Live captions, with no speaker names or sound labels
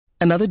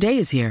Another day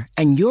is here,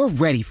 and you're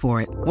ready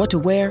for it. What to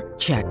wear?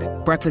 Check.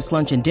 Breakfast,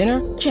 lunch, and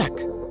dinner? Check.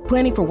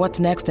 Planning for what's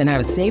next and how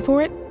to save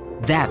for it?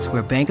 That's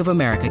where Bank of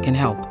America can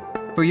help.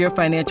 For your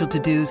financial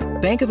to-dos,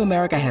 Bank of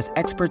America has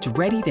experts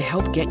ready to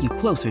help get you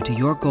closer to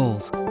your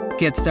goals.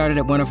 Get started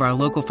at one of our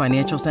local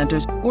financial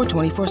centers or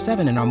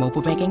 24/7 in our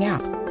mobile banking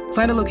app.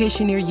 Find a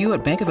location near you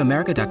at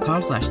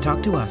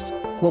bankofamerica.com/talktous.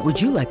 What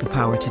would you like the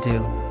power to do?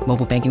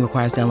 Mobile banking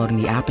requires downloading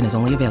the app and is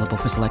only available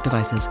for select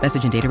devices.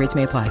 Message and data rates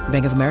may apply.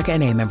 Bank of America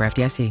N.A., member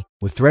FDIC.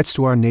 With threats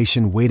to our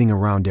nation waiting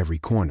around every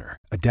corner,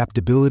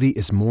 adaptability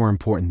is more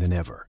important than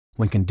ever.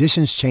 When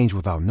conditions change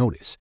without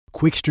notice,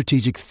 quick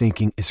strategic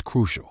thinking is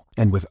crucial.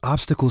 And with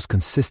obstacles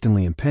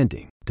consistently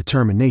impending,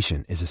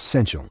 determination is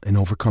essential in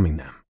overcoming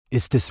them.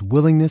 It's this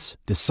willingness,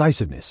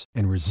 decisiveness,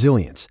 and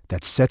resilience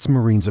that sets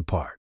Marines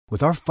apart.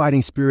 With our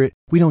fighting spirit,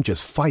 we don't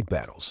just fight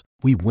battles,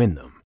 we win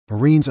them.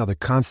 Marines are the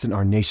constant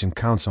our nation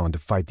counts on to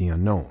fight the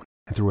unknown.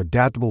 And through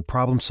adaptable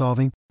problem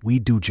solving, we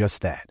do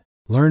just that.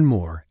 Learn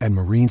more at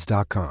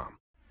marines.com.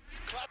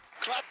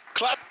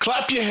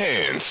 Clap your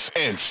hands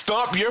and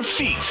stomp your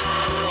feet.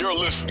 You're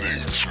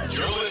listening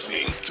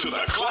to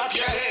the Clap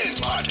Your Hands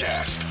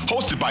podcast,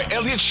 hosted by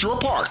Elliot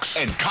Shore-Parks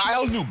and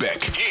Kyle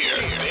Newbeck. Here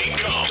they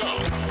go.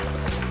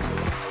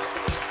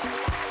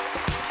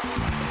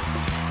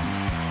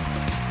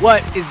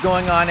 What is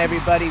going on,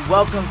 everybody?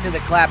 Welcome to the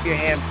Clap Your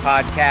Hands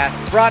podcast,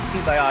 brought to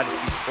you by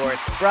Odyssey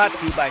Sports, brought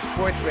to you by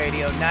Sports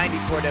Radio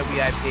 94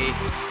 WIP.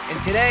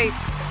 And today,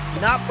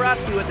 not brought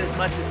to you with as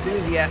much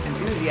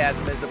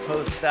enthusiasm as the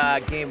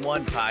post-game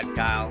one pod,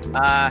 Kyle.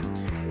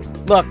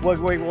 Look,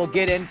 we'll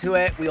get into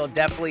it. We'll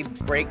definitely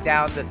break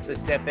down the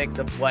specifics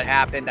of what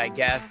happened, I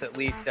guess, at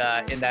least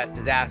in that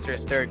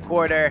disastrous third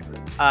quarter.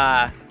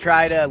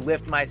 Try to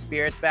lift my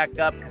spirits back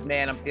up because,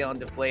 man, I'm feeling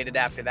deflated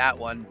after that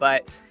one.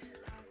 But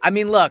I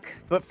mean, look,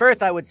 but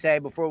first I would say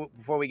before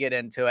we get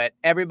into it,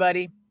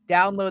 everybody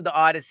download the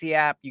Odyssey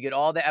app. You get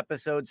all the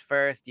episodes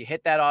first. You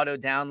hit that auto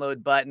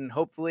download button.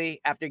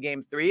 Hopefully after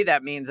game 3,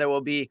 that means there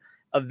will be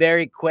a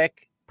very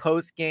quick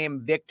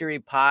post-game victory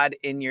pod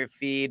in your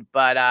feed.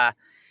 But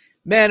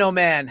man, oh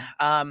man.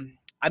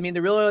 I mean,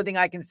 the real only thing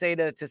I can say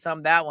to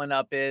sum that one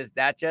up is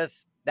that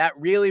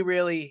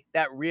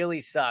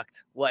really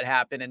sucked what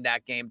happened in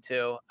that game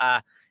too.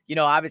 You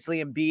know,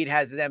 obviously Embiid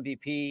has his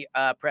MVP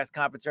press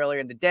conference earlier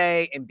in the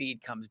day.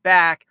 Embiid comes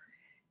back.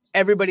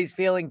 Everybody's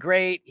feeling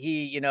great.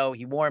 He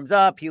warms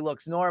up. He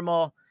looks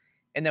normal.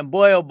 And then,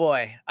 boy, oh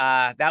boy,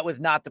 that was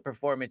not the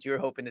performance you were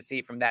hoping to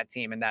see from that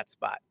team in that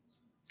spot.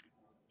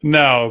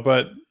 No,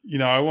 but,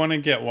 I want to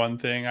get one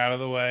thing out of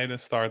the way to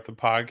start the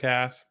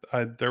podcast.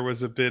 There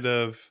was a bit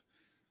of,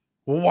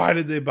 well, why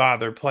did they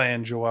bother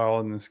playing Joel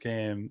in this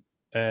game?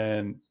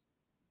 And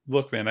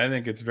look, man, I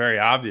think it's very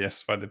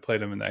obvious why they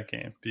played him in that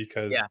game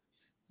because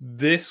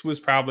this was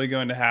probably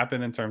going to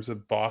happen in terms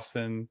of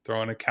Boston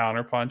throwing a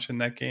counterpunch in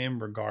that game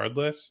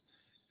regardless.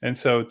 And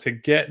so to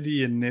get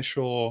the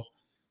initial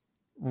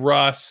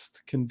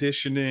rust,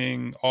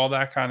 conditioning, all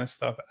that kind of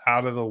stuff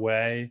out of the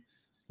way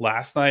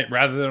last night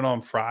rather than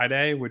on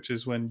Friday, which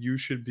is when you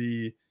should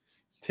be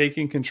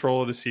taking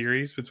control of the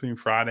series between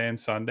Friday and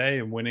Sunday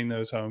and winning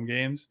those home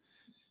games,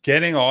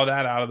 getting all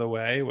that out of the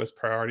way was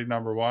priority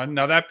number one.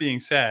 Now, that being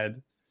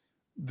said,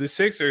 the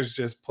Sixers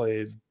just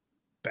played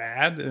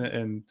bad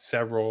in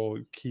several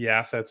key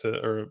assets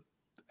or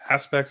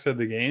aspects of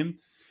the game.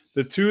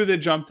 The two that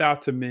jumped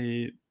out to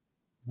me,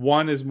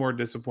 one is more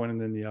disappointing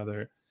than the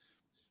other.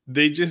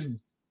 They just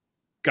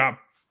got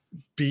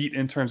beat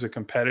in terms of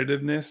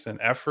competitiveness and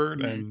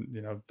effort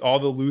and, all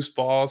the loose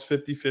balls,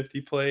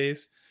 50-50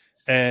 plays.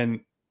 And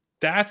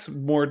that's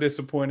more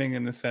disappointing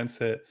in the sense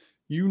that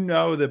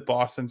that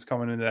Boston's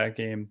coming into that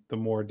game the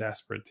more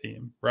desperate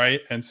team,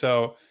 right? And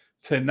so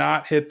to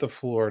not hit the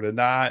floor, to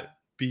not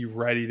be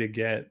ready to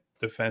get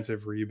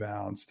defensive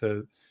rebounds,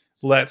 to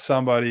let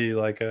somebody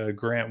like a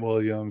Grant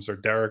Williams or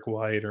Derek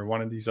White or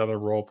one of these other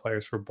role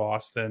players for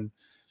Boston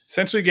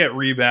essentially get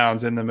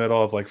rebounds in the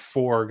middle of like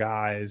 4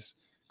 guys,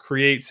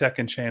 create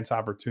second chance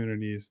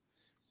opportunities.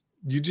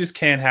 You just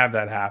can't have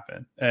that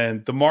happen.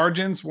 And the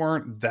margins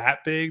weren't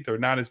that big. They're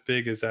not as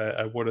big as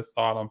I would have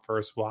thought on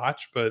first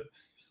watch. But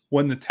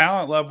when the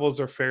talent levels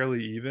are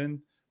fairly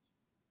even,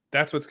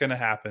 that's what's going to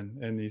happen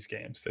in these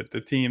games. That the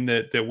team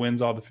that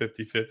wins all the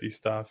 50-50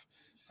 stuff,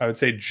 I would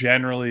say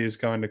generally is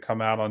going to come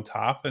out on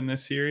top in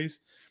this series.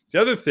 The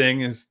other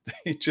thing is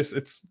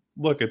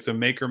it's a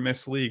make or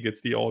miss league. It's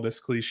the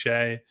oldest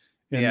cliche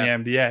in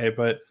the NBA,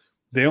 but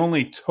they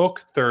only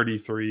took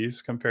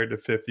 33s compared to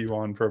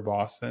 51 for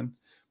Boston.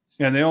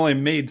 And they only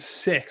made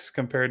 6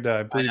 compared to,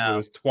 I believe it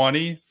was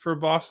 20 for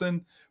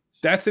Boston.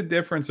 That's a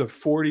difference of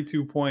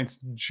 42 points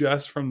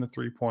just from the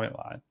 3-point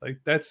line. Like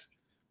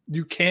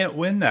you can't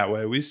win that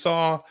way. We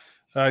saw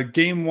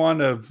game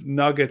 1 of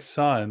Nuggets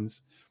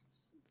Suns.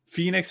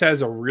 Phoenix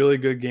has a really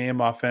good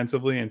game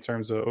offensively in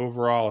terms of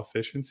overall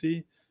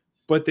efficiency,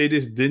 but they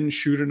just didn't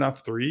shoot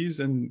enough threes,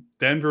 and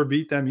Denver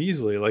beat them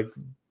easily. Like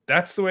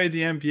that's the way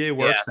the NBA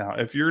works now.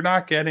 If you're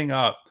not getting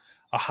up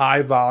a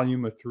high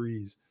volume of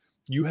threes,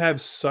 you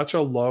have such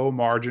a low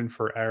margin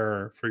for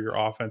error for your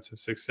offensive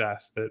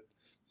success that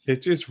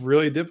it's just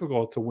really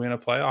difficult to win a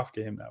playoff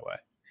game that way.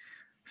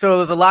 So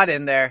there's a lot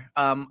in there.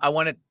 I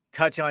want to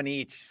touch on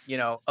each,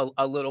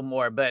 a little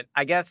more, but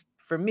I guess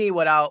for me,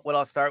 what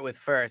I'll start with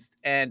first.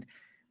 And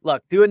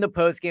look, doing the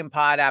post-game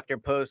pod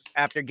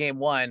after game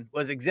one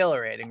was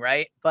exhilarating,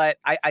 right? But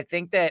I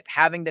think that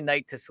having the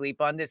night to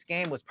sleep on this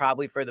game was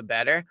probably for the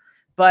better.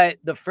 But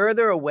the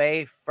further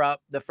away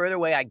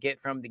I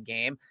get from the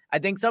game, I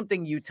think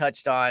something you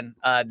touched on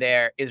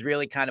there is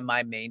really kind of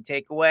my main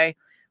takeaway,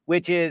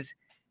 which is,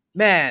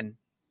 man,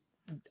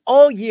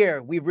 all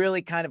year we've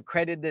really kind of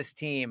credited this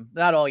team,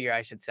 not all year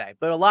I should say,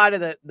 but a lot of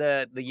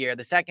the year,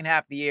 the second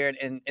half of the year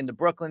in the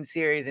Brooklyn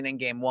series and in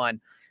game one,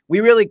 we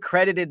really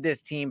credited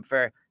this team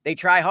for they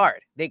try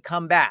hard, they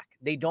come back,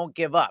 they don't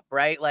give up,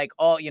 right? Like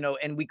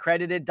and we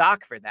credited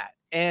Doc for that.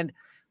 And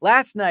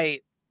last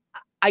night,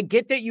 I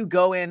get that you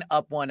go in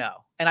up 1-0,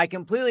 and I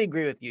completely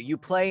agree with you. You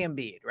play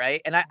Embiid,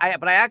 right? And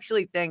but I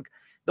actually think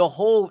the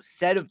whole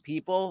set of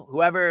people,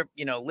 whoever,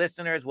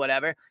 listeners,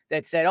 whatever,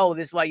 that said, oh,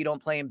 this is why you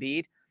don't play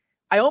Embiid,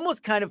 I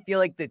almost kind of feel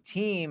like the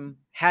team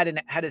had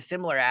a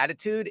similar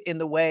attitude in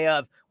the way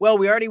of, well,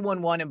 we already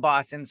won one in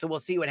Boston, so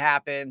we'll see what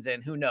happens,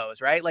 and who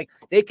knows, right? Like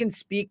they can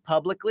speak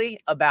publicly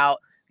about,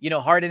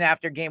 Harden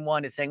after game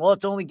one is saying, well,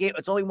 it's only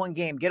one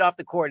game, get off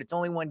the court, it's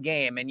only one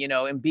game, and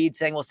Embiid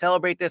saying, we'll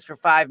celebrate this for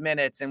 5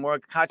 minutes and we'll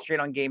concentrate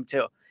on game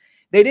two.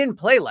 They didn't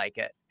play like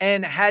it,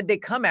 and had they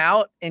come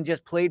out and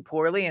just played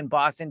poorly and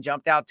Boston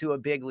jumped out to a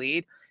big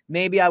lead,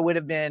 maybe I would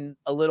have been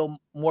a little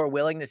more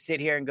willing to sit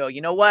here and go, you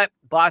know what?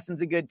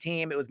 Boston's a good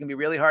team. It was going to be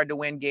really hard to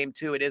win game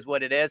two. It is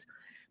what it is.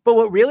 But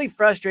what really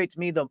frustrates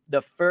me,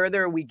 the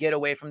further we get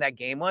away from that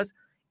game, was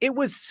it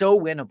was so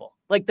winnable.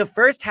 Like the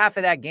first half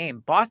of that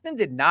game, Boston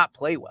did not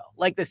play well.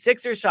 Like the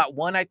Sixers shot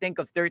 1, I think,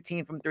 of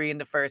 13 from 3 in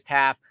the first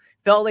half.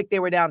 Felt like they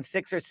were down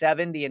 6 or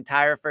 7 the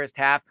entire first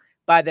half.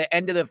 By the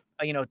end of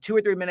the, 2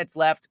 or 3 minutes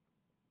left,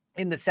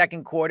 in the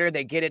second quarter,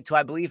 they get it to,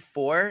 I believe,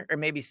 4 or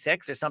maybe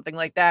 6 or something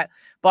like that.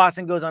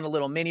 Boston goes on a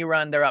little mini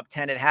run. They're up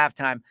 10 at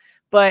halftime.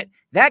 But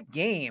that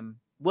game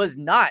was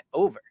not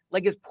over.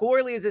 Like as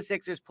poorly as the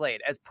Sixers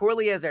played, as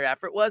poorly as their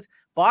effort was,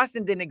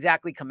 Boston didn't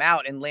exactly come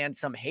out and land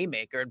some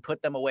haymaker and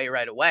put them away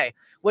right away.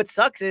 What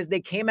sucks is they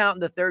came out in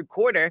the third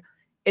quarter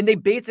and they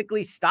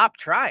basically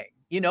stopped trying.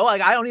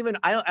 Like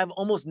I have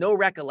almost no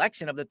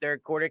recollection of the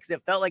third quarter because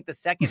it felt like the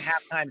second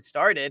halftime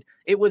started,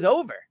 it was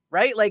over,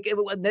 right? Like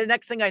the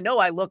next thing I know,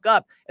 I look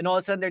up and all of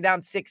a sudden they're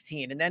down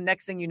 16. And then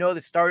next thing you know, the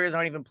starters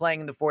aren't even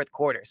playing in the fourth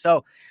quarter.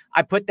 So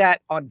I put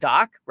that on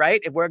Doc, right?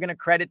 If we're going to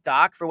credit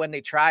Doc for when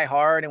they try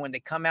hard and when they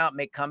come out and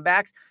make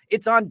comebacks,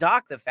 it's on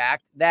Doc the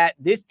fact that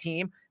this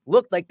team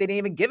looked like they didn't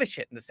even give a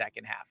shit in the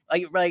second half.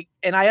 Like,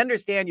 and I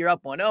understand you're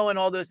up 1-0 and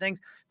all those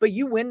things, but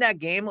you win that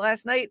game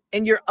last night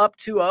and you're up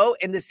 2-0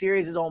 and the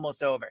series is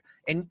almost over.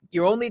 And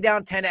you're only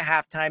down 10 at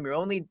halftime. You're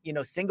only,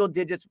 single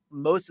digits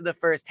most of the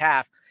first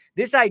half.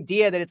 This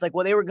idea that it's like,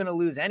 well, they were going to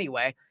lose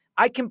anyway,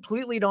 I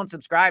completely don't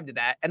subscribe to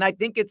that. And I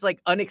think it's like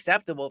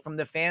unacceptable from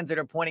the fans that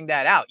are pointing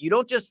that out. You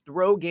don't just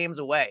throw games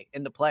away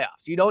in the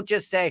playoffs. You don't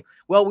just say,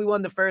 well, we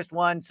won the first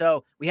one,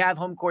 so we have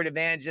home court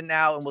advantage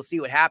now and we'll see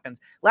what happens.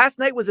 Last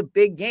night was a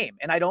big game.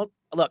 And I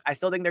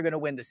still think they're going to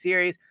win the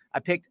series. I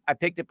picked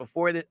it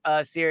before the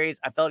series.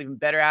 I felt even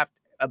better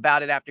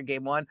about it after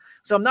game one.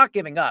 So I'm not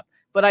giving up.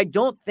 But I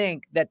don't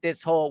think that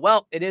this whole,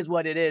 well, it is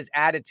what it is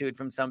attitude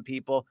from some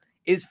people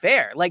is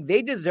fair. Like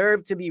they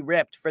deserve to be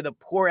ripped for the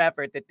poor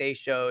effort that they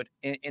showed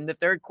in the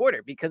third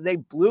quarter because they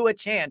blew a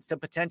chance to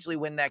potentially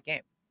win that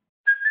game.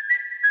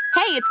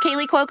 Hey, it's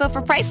Kaylee Cuoco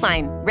for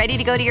Priceline. Ready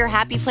to go to your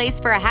happy place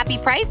for a happy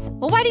price?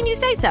 Well, why didn't you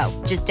say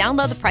so? Just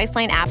download the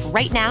Priceline app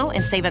right now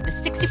and save up to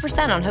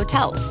 60% on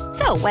hotels.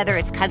 So whether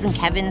it's Cousin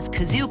Kevin's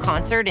Kazoo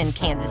Concert in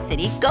Kansas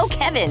City, go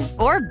Kevin,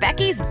 or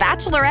Becky's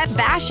Bachelorette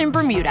Bash in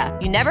Bermuda,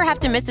 you never have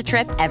to miss a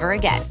trip ever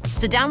again.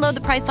 So download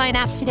the Priceline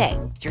app today.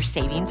 Your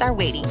savings are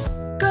waiting.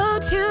 Go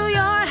to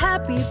your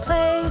happy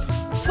place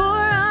for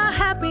a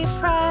happy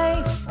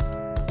price.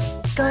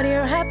 Go to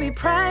your happy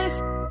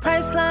price,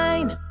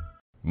 Priceline.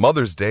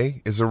 Mother's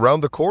Day is around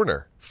the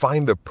corner.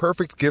 Find the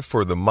perfect gift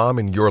for the mom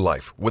in your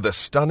life with a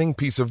stunning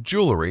piece of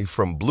jewelry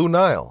from Blue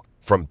Nile.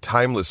 From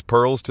timeless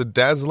pearls to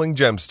dazzling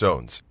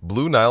gemstones,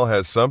 Blue Nile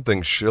has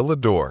something she'll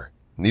adore.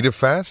 Need it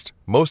fast?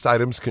 Most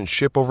items can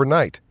ship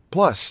overnight.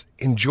 Plus,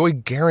 enjoy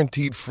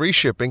guaranteed free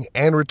shipping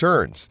and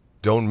returns.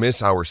 Don't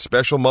miss our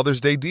special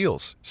Mother's Day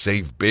deals.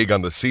 Save big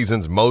on the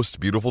season's most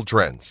beautiful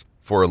trends.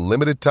 For a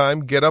limited time,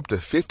 get up to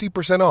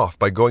 50% off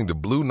by going to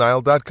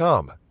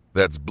BlueNile.com.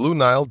 That's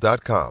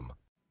BlueNile.com.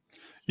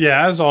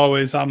 Yeah, as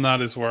always, I'm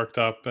not as worked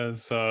up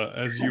as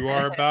you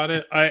are about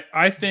it.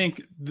 I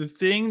think the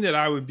thing that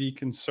I would be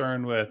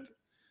concerned with,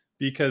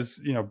 because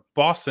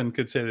Boston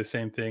could say the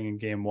same thing in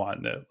game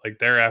one, that like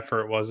their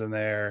effort wasn't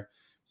there.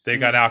 They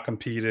got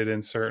outcompeted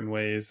in certain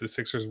ways. The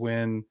Sixers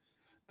win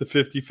the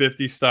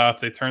 50-50 stuff.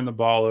 They turn the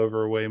ball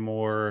over way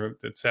more,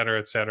 et cetera,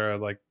 et cetera.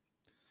 Like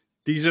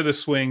these are the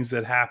swings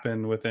that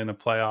happen within a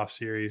playoff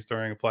series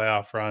during a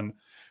playoff run.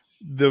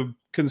 The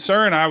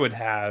concern I would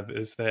have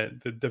is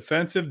that the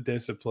defensive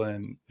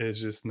discipline is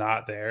just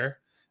not there.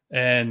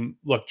 And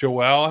look,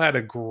 Joel had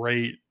a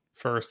great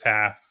first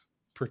half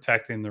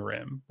protecting the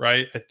rim,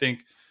 right? I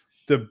think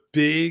the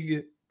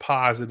big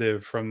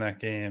positive from that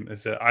game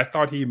is that I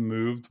thought he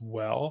moved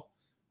well,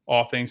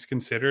 all things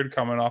considered,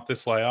 coming off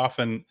this layoff.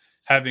 And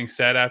having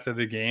said after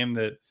the game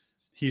that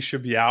he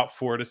should be out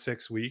 4 to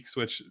 6 weeks,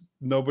 which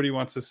nobody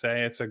wants to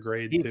say. It's a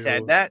grade He 2.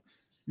 said that?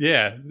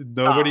 Yeah,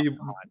 Oh,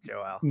 come on,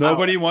 Joel.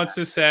 nobody wants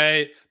to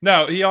say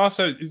no. He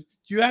also,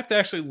 you have to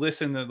actually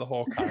listen to the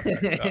whole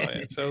context of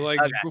it. So like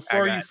Okay,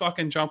 before you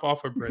fucking jump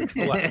off a bridge,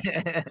 relax.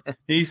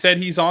 He said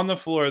he's on the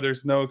floor.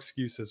 There's no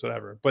excuses,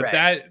 whatever. But Right.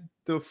 that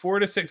the 4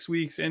 to 6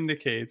 weeks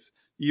indicates,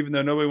 even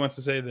though nobody wants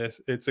to say this,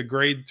 it's a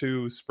grade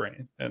 2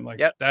 sprain, and like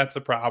Yep. that's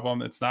a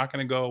problem. It's not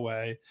going to go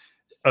away.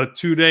 A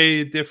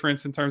 2-day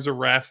difference in terms of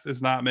rest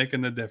is not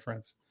making the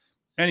difference.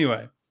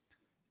 Anyway,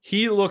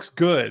 he looks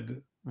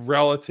good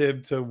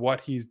relative to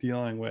what he's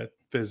dealing with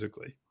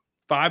physically.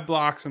 5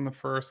 blocks in the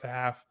first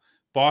half.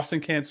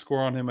 Boston can't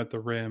score on him at the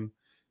rim.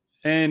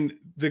 And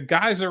the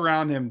guys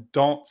around him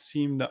don't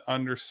seem to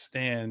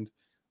understand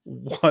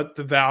what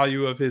the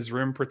value of his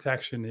rim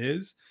protection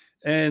is.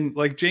 And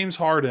like James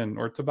Harden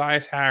or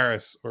Tobias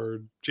Harris or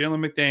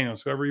Jalen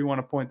McDaniels, whoever you want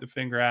to point the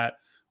finger at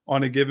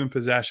on a given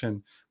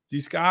possession,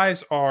 these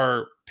guys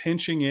are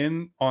pinching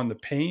in on the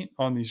paint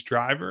on these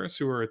drivers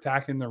who are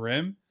attacking the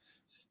rim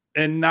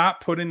and not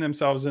putting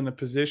themselves in a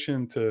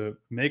position to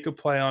make a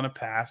play on a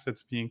pass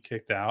that's being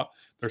kicked out.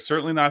 They're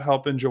certainly not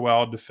helping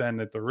Joel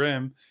defend at the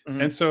rim.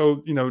 Mhm. And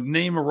so,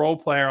 name a role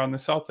player on the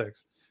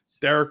Celtics: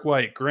 Derek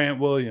White, Grant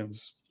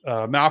Williams,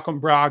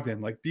 Malcolm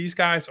Brogdon. Like, these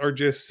guys are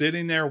just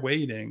sitting there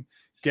waiting,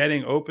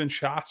 getting open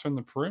shots from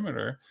the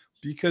perimeter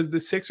because the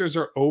Sixers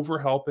are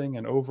overhelping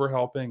and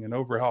overhelping and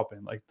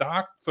overhelping. Like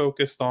Doc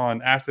focused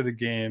on after the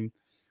game,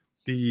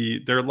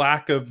 their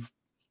lack of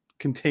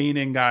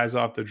containing guys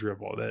off the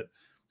dribble, that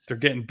they're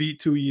getting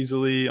beat too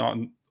easily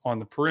on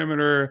the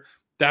perimeter.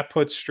 That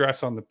puts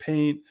stress on the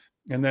paint,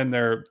 and then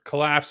they're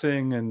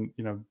collapsing, and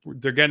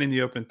they're getting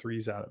the open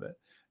threes out of it.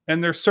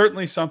 And there's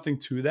certainly something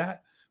to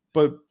that,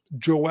 but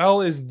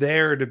Joel is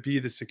there to be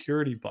the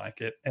security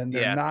blanket, and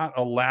they're not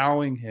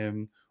allowing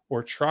him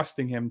or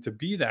trusting him to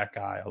be that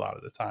guy a lot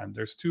of the time.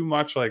 There's too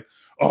much like,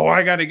 oh,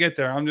 I got to get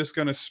there. I'm just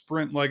going to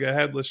sprint like a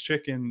headless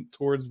chicken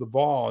towards the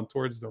ball and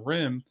towards the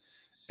rim.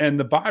 And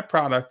the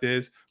byproduct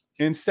is,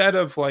 instead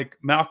of like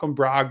Malcolm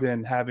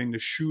Brogdon having to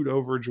shoot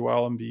over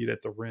Joel Embiid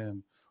at the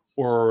rim,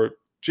 or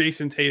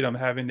Jason Tatum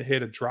having to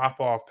hit a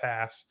drop-off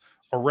pass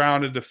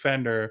around a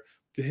defender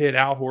to hit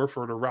Al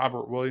Horford or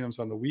Robert Williams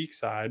on the weak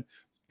side,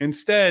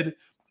 instead,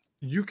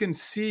 you can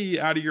see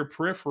out of your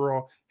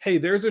peripheral, hey,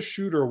 there's a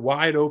shooter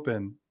wide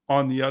open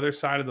on the other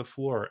side of the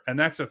floor, and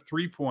that's a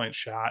 3-point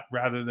shot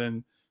rather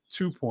than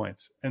 2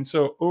 points. And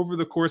so over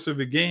the course of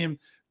a game,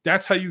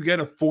 that's how you get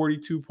a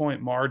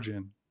 42-point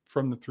margin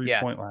from the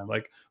 3-point line.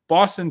 Like,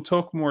 Boston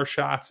took more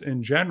shots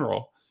in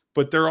general,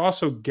 but they're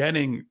also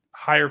getting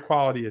higher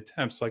quality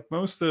attempts. Like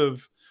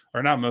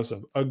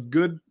a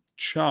good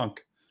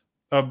chunk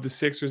of the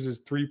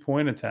Sixers'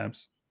 3-point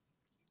attempts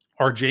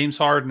are James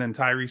Harden and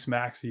Tyrese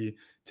Maxey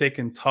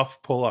taking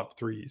tough pull-up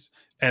threes.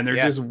 And there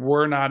just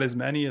were not as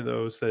many of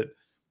those that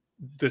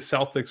the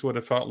Celtics would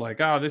have felt like,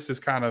 this is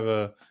kind of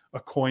a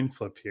coin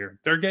flip here.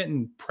 They're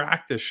getting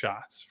practice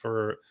shots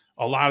for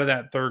a lot of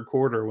that third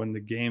quarter when the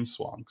game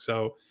swung.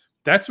 So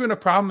that's been a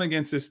problem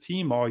against this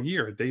team all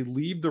year. They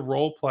leave the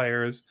role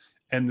players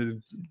and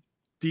the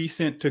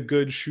decent to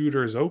good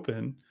shooters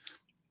open.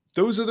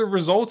 Those are the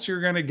results you're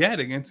going to get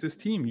against this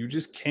team. You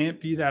just can't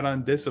be that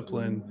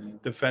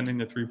undisciplined defending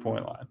the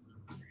 3-point line.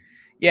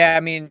 Yeah,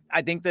 I mean,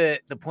 I think the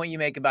point you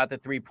make about the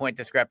 3-point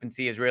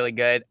discrepancy is really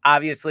good.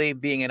 Obviously,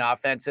 being an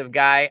offensive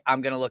guy,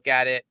 I'm going to look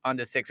at it on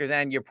the Sixers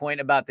end. Your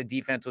point about the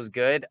defense was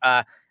good.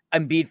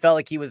 Embiid felt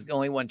like he was the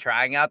only one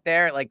trying out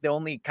there. Like, the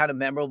only kind of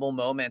memorable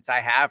moments I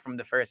have from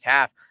the first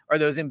half are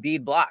those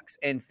Embiid blocks.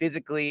 And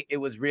physically, it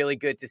was really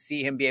good to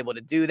see him be able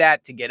to do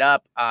that, to get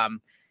up.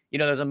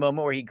 There's a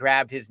moment where he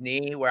grabbed his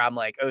knee where I'm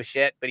like, oh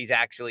shit, but he's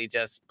actually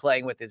just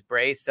playing with his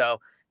brace. So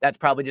that's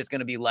probably just going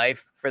to be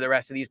life for the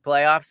rest of these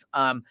playoffs.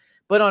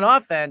 But on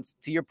offense,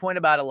 to your point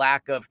about a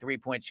lack of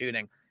 3-point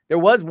shooting, there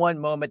was one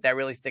moment that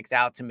really sticks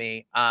out to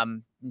me.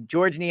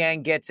 George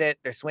Niang gets it.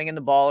 They're swinging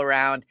the ball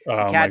around.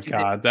 Oh my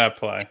God, that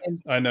play.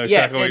 I know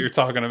exactly what you're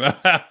talking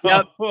about.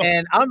 Yep.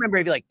 And I don't remember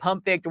if he like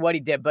pump faked or what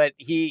he did, but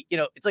he,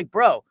 it's like,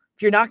 bro,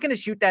 if you're not going to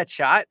shoot that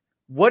shot,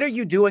 what are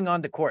you doing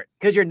on the court?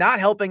 Because you're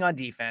not helping on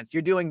defense.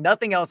 You're doing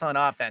nothing else on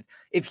offense.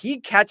 If he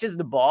catches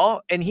the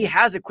ball and he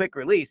has a quick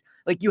release,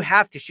 like, you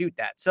have to shoot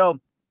that. So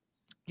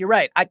you're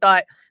right. I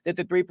thought that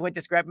the 3-point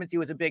discrepancy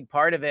was a big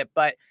part of it,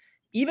 but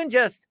even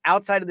just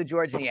outside of the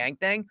George Niang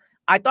thing,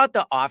 I thought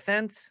the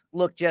offense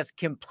looked just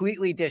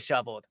completely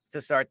disheveled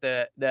to start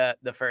the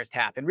first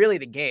half and really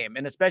the game.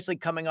 And especially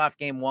coming off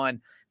game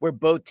one, where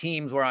both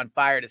teams were on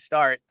fire to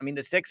start. I mean,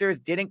 the Sixers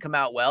didn't come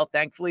out well.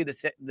 Thankfully,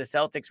 the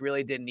Celtics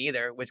really didn't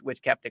either,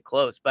 which kept it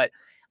close. But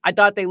I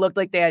thought they looked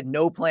like they had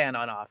no plan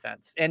on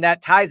offense. And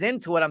that ties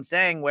into what I'm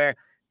saying, where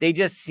they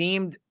just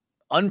seemed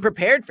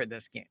unprepared for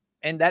this game.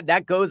 And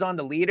that goes on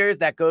the leaders,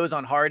 that goes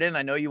on Harden.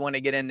 I know you want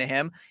to get into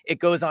him. It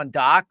goes on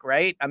Doc,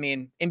 right? I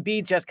mean,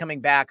 Embiid just coming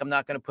back. I'm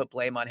not going to put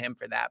blame on him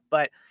for that.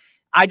 But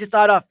I just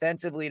thought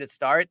offensively to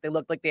start, they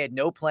looked like they had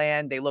no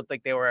plan. They looked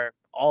like they were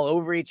all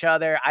over each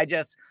other.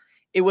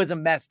 It was a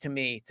mess to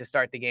me to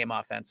start the game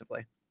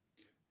offensively.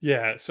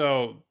 Yeah,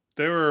 so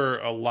there were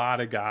a lot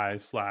of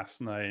guys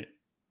last night.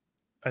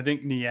 I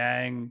think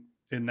Niang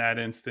in that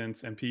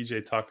instance and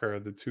PJ Tucker are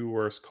the two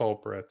worst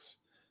culprits,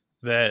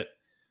 that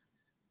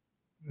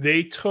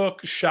they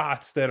took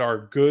shots that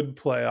are good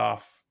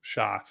playoff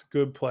shots,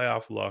 good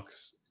playoff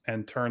looks,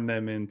 and turned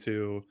them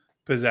into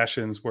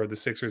possessions where the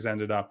Sixers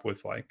ended up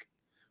with like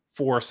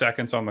 4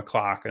 seconds on the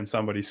clock and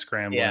somebody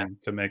scrambling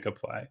to make a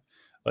play.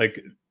 Like,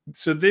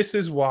 so this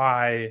is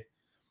why,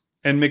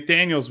 and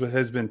McDaniels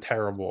has been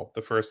terrible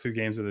the first 2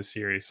 games of the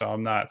series. So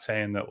I'm not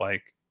saying that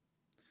like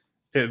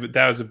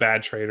that was a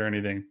bad trade or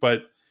anything,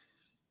 but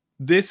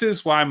this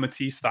is why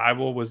Matisse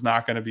Thybulle was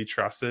not going to be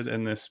trusted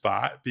in this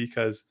spot,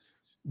 because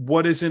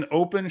what is an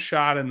open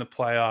shot in the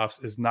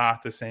playoffs is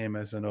not the same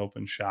as an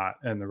open shot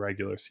in the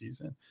regular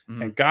season.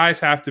 Mm-hmm. And guys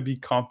have to be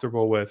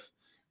comfortable with,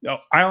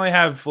 I only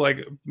have like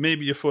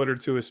maybe a foot or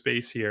two of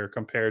space here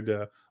compared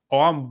to,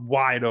 I'm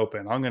wide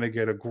open, I'm going to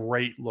get a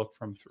great look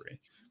from 3.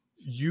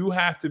 You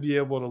have to be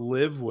able to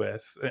live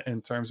with,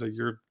 in terms of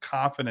your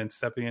confidence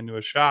stepping into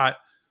a shot,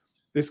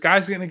 this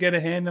guy's going to get a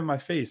hand in my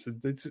face.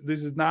 This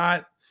is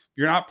not,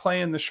 you're not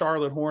playing the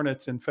Charlotte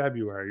Hornets in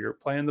February. You're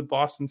playing the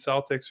Boston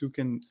Celtics, who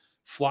can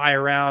fly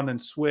around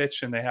and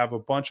switch, and they have a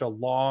bunch of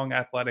long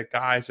athletic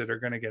guys that are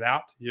going to get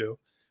out to you.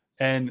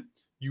 And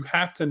you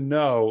have to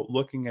know,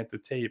 looking at the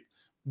tape,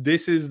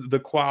 this is the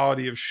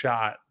quality of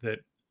shot that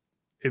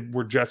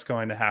we're just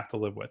going to have to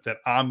live with, that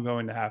I'm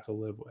going to have to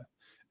live with.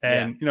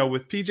 And,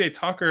 with PJ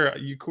Tucker,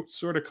 you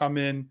sort of come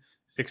in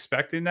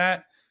expecting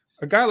that.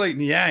 A guy like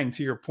Niang,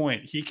 to your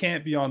point, he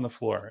can't be on the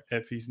floor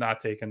if he's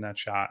not taking that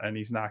shot and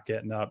he's not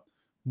getting up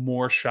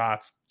more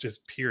shots,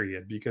 just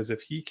period. Because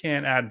if he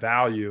can't add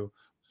value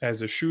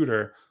as a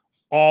shooter,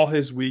 all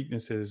his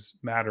weaknesses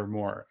matter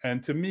more.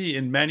 And to me,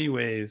 in many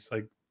ways,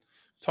 like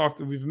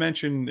we've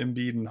mentioned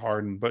Embiid and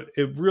Harden, but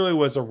it really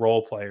was a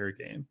role player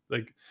game.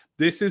 Like,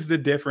 this is the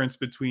difference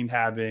between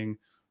having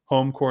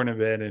home court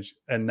advantage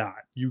and not.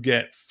 You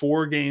get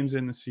 4 games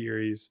in the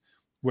series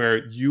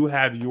where you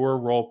have your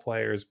role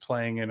players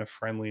playing in a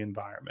friendly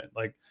environment.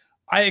 Like,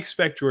 I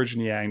expect George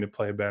Niang to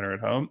play better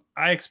at home.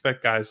 I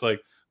expect guys like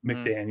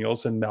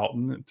McDaniels and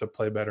Melton to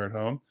play better at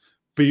home.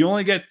 But you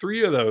only get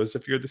 3 of those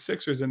if you're the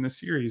Sixers in the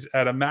series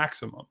at a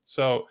maximum.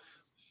 So,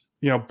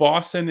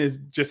 Boston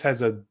just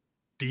has a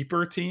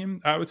deeper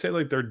team. I would say,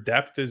 like, their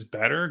depth is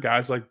better.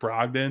 Guys like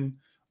Brogdon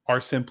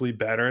are simply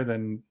better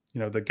than,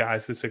 the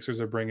guys the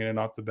Sixers are bringing in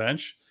off the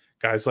bench.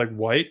 Guys like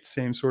White,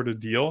 same sort of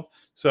deal.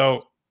 So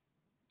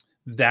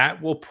that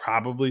will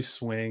probably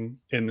swing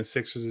in the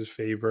Sixers'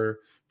 favor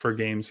for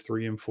games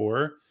 3 and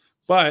 4.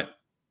 But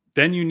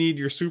then you need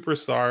your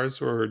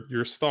superstars, or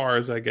your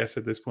stars, I guess,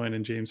 at this point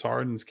in James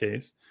Harden's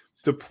case,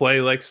 to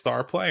play like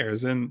star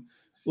players. And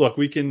look,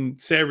 we can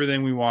say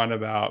everything we want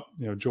about,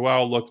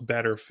 Joel looked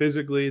better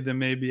physically than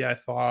maybe I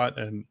thought.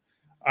 And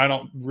I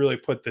don't really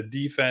put the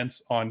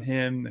defense on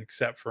him,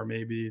 except for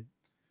maybe,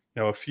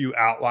 a few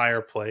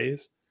outlier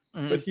plays.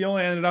 Mm-hmm. But he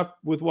only ended up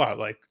with what,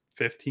 like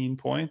 15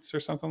 points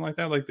or something like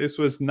that. Like, this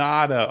was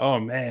not a, oh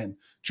man,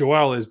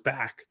 Joel is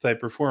back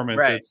type performance.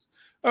 Right. It's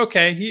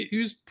okay. He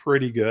was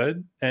pretty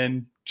good.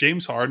 And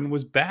James Harden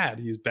was bad.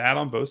 He's bad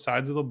on both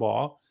sides of the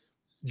ball.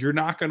 You're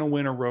not going to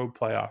win a road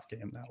playoff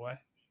game that way.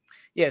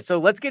 Yeah. So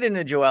let's get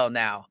into Joel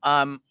now.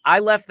 I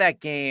left that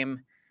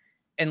game,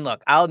 and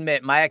look, I'll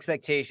admit my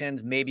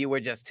expectations maybe were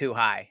just too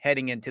high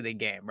heading into the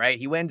game, right?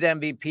 He wins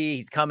MVP.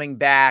 He's coming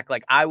back.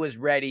 Like, I was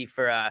ready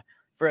for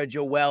a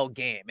Joel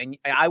game. And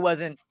I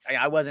wasn't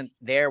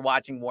there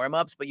watching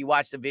warmups, but you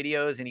watch the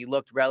videos and he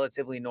looked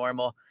relatively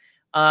normal.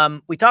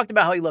 We talked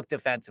about how he looked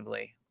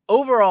defensively.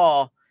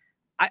 Overall,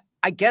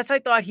 I guess I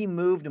thought he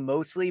moved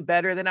mostly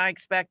better than I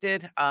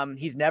expected.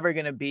 He's never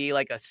going to be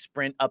like a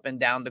sprint up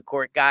and down the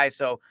court guy.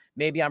 So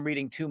maybe I'm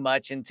reading too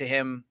much into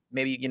him,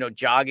 maybe,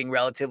 jogging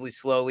relatively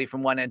slowly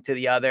from one end to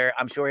the other.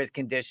 I'm sure his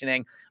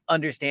conditioning,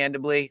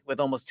 understandably, with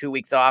almost 2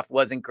 weeks off,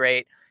 wasn't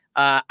great.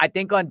 I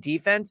think on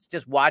defense,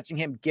 just watching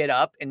him get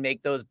up and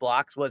make those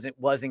blocks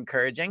was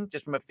encouraging,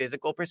 just from a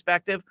physical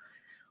perspective.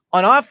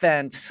 On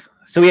offense,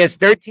 so he has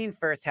 13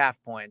 first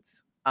half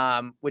points,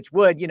 which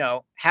would,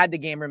 had the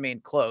game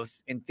remained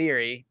close, in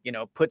theory,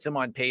 puts him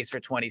on pace for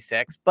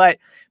 26. But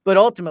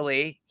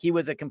ultimately, he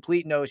was a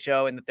complete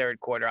no-show in the third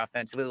quarter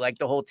offensively, like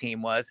the whole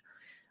team was.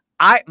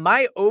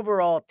 My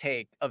overall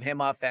take of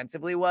him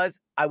offensively was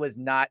I was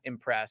not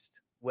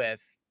impressed with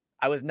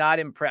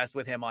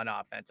him on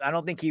offense. I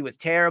don't think he was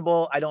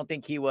terrible. I don't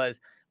think he was,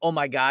 oh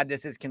my God,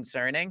 this is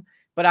concerning.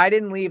 But I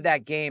didn't leave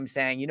that game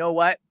saying, you know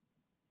what?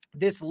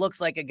 this looks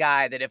like a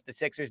guy that if the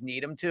Sixers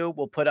need him to,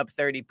 will put up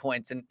 30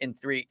 points in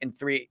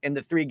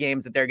the 3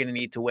 games that they're going to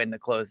need to win to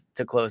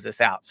close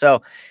this out.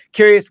 So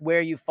curious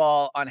where you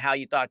fall on how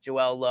you thought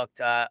Joel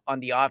looked on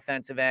the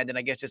offensive end, and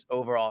I guess just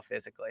overall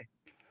physically.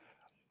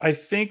 I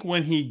think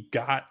when he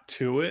got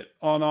to it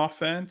on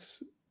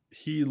offense,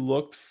 he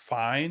looked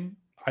fine.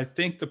 I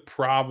think the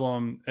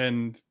problem,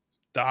 and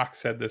Doc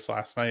said this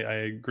last night, I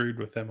agreed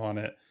with him on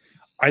it.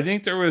 I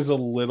think there was a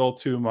little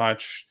too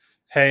much,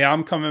 hey,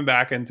 I'm coming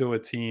back into a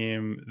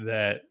team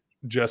that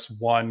just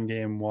won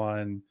game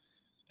 1,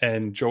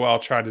 and Joel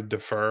tried to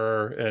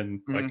defer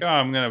and like, oh,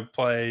 I'm going to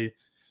play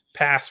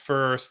pass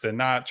first and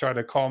not try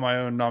to call my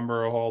own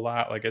number a whole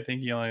lot. Like, I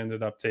think he only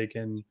ended up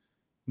taking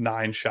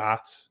 9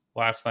 shots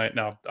last night.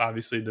 Now,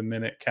 obviously the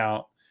minute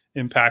count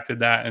impacted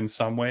that in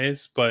some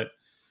ways, but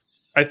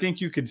I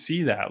think you could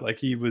see that. Like,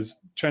 he was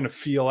trying to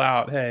feel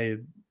out, hey,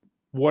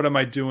 what am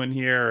I doing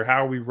here?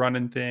 How are we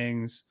running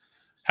things?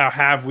 How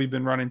have we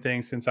been running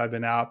things since I've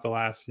been out the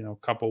last,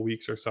 couple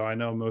weeks or so? I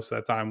know most of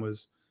that time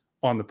was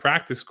on the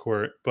practice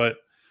court, but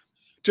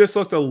just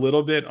looked a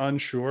little bit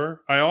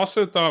unsure. I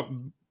also thought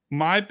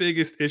my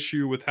biggest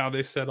issue with how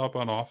they set up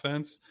on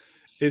offense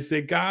is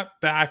they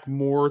got back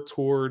more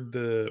toward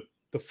the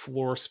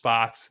floor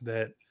spots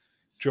that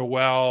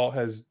Joel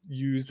has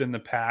used in the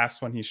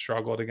past when he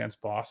struggled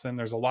against Boston.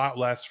 There's a lot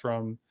less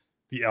from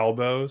the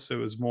elbows. It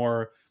was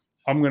more,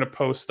 I'm going to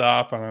post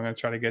up and I'm going to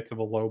try to get to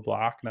the low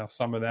block. Now,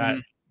 some of that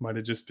might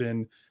have just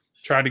been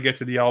try to get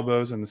to the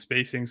elbows and the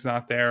spacing's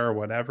not there or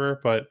whatever,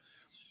 but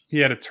he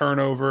had a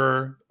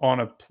turnover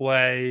on a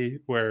play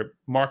where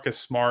Marcus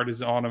Smart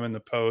is on him in the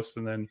post,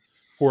 and then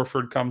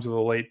Horford comes with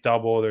a late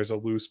double. There's a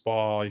loose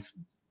ball. He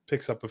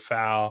picks up a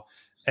foul,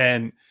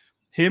 and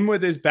him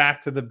with his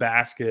back to the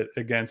basket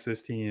against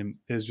this team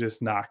is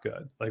just not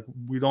good. Like,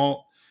 you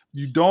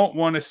don't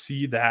want to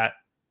see that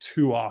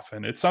too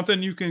often. It's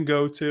something you can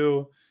go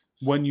to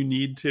when you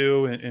need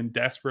to in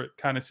desperate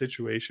kind of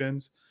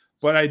situations.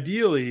 But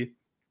ideally,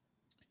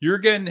 you're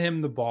getting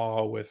him the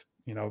ball with,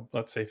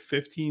 let's say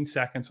 15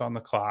 seconds on the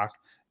clock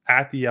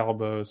at the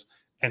elbows,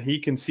 and he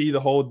can see the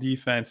whole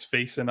defense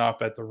facing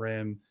up at the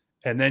rim.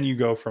 And then you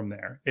go from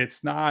there.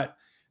 It's not,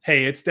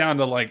 hey, it's down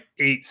to like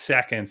 8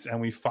 seconds and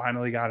we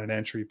finally got an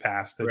entry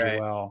pass to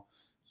Joel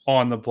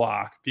on the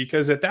block,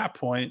 because at that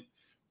point,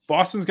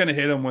 Boston's going to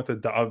hit him with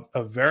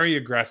a very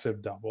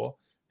aggressive double.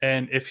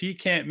 And if he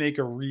can't make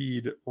a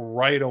read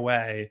right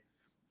away,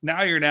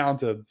 now you're down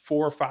to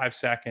 4 or 5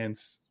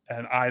 seconds,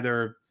 and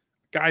either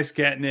guy's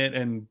getting it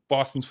and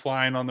Boston's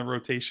flying on the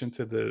rotation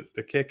to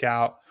the kick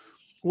out,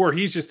 or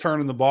he's just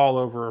turning the ball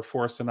over or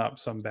forcing up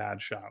some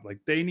bad shot. Like,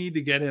 they need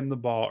to get him the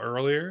ball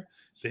earlier.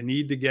 They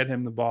need to get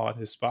him the ball at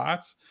his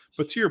spots.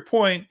 But to your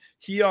point,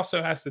 he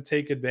also has to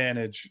take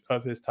advantage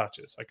of his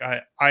touches. Like,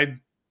 I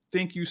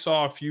think you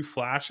saw a few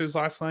flashes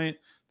last night.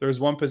 There was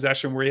one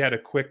possession where he had a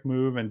quick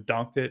move and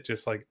dunked it,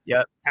 just like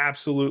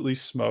absolutely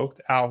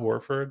smoked Al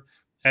Horford.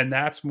 And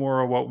that's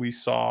more of what we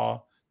saw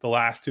the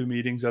last 2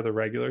 meetings of the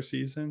regular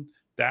season.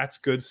 That's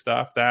good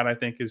stuff. That I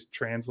think is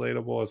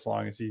translatable as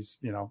long as he's,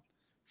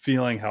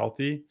 feeling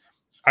healthy.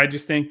 I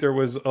just think there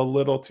was a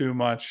little too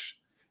much.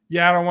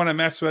 Yeah, I don't want to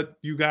mess what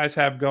you guys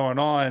have going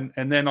on.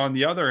 And then on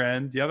the other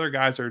end, the other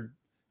guys are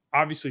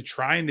obviously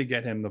trying to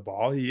get him the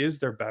ball. He is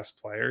their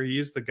best player. He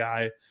is the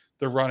guy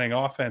they're running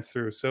offense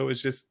through. So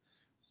it's just,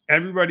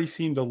 everybody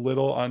seemed a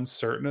little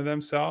uncertain of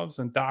themselves.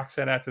 And Doc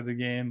said after the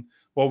game,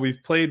 well,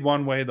 we've played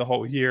one way the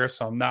whole year,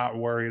 so I'm not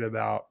worried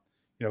about,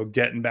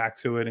 getting back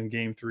to it in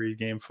game 3,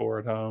 game 4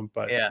 at home.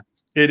 But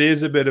it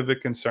is a bit of a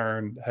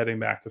concern heading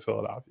back to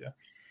Philadelphia.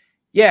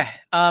 Yeah.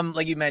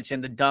 Like you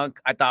mentioned, the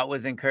dunk I thought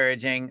was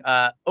encouraging.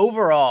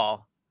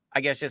 Overall,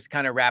 I guess just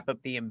kind of wrap up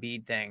the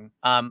Embiid thing.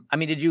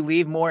 Did you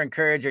leave more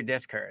encouraged or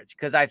discouraged?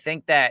 Because I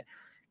think that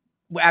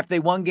after they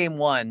won game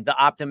 1, the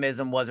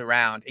optimism was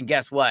around. And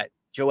guess what?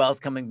 Joel's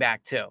coming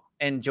back too.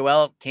 And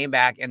Joel came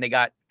back and they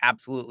got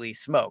absolutely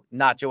smoked.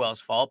 Not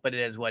Joel's fault, but it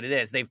is what it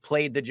is. They've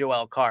played the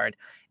Joel card.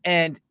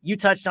 And you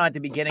touched on at the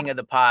beginning of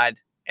the pod,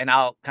 and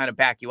I'll kind of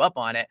back you up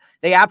on it.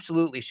 They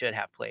absolutely should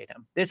have played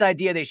him. This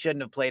idea they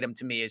shouldn't have played him,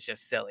 to me, is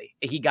just silly.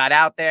 He got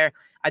out there.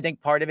 I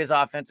think part of his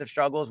offensive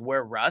struggles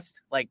were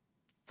rust, like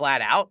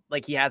flat out,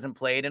 like he hasn't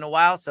played in a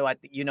while. So,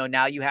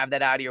 now you have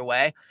that out of your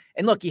way.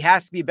 And look, he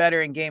has to be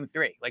better in game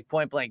 3, like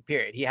point blank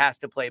period. He has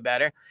to play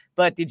better.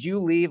 But did you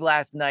leave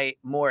last night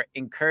more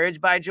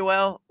encouraged by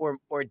Joel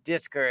or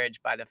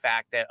discouraged by the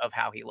fact of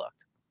how he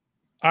looked?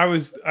 I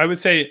would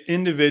say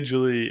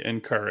individually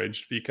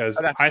encouraged, because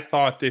I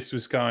thought this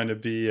was going to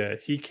be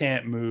he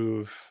can't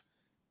move.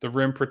 The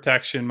rim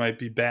protection might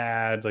be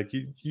bad. Like,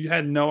 you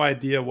had no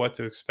idea what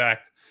to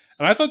expect.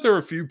 And I thought there were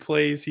a few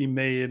plays he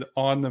made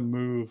on the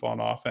move on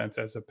offense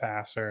as a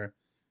passer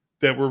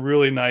that were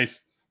really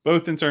nice,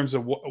 both in terms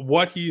of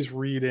what he's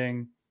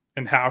reading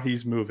and how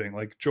he's moving.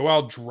 Like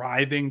Joel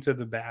driving to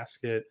the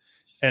basket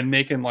and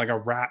making like a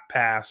wrap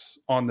pass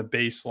on the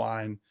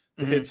baseline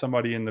to hit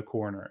somebody in the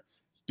corner.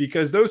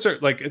 Because those are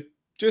like,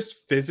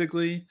 just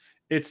physically,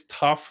 it's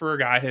tough for a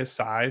guy his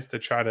size to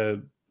try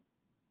to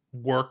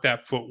work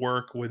that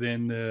footwork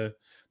within the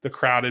the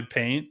crowded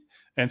paint.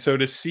 And so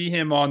to see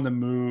him on the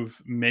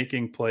move,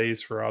 making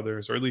plays for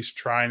others, or at least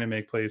trying to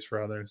make plays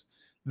for others,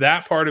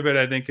 that part of it,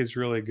 I think, is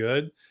really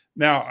good.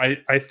 Now,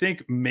 I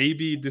think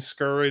maybe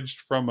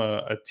discouraged from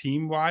a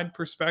team-wide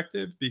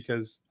perspective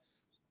because,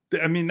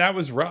 I mean, that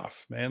was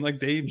rough, man. Like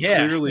they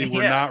clearly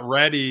were not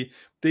ready.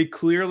 They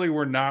clearly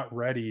were not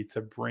ready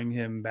to bring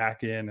him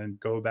back in and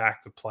go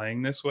back to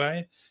playing this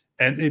way.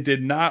 And it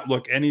did not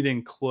look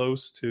anything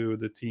close to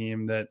the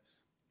team that,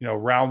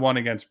 round one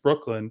against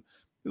Brooklyn,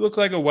 it looked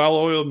like a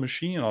well-oiled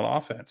machine on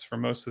offense for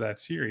most of that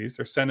series.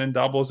 They're sending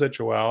doubles at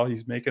Joel.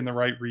 He's making the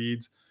right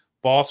reads,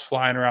 balls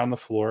flying around the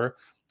floor.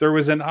 There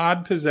was an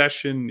odd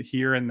possession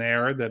here and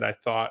there that I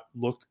thought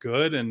looked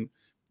good. And,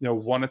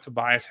 one of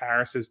Tobias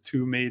Harris's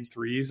 2 made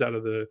threes out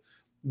of the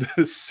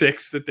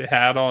 6 that they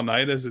had all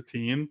night as a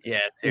team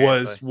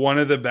was one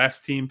of the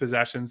best team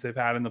possessions they've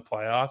had in the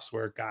playoffs,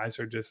 where guys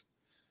are just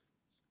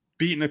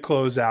beating a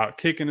closeout,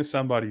 kicking to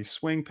somebody,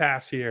 swing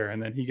pass here,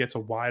 and then he gets a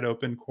wide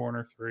open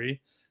corner 3.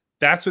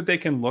 That's what they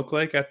can look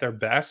like at their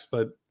best,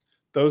 but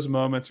those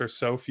moments are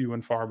so few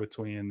and far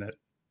between that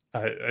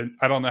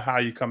I don't know how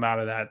you come out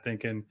of that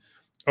thinking,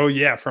 oh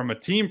yeah, from a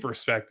team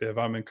perspective,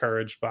 I'm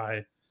encouraged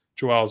by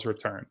Joel's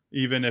return,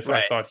 even if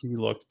I thought he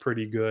looked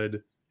pretty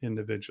good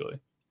individually.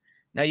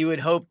 Now you would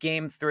hope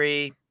game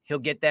 3, he'll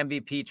get the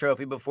MVP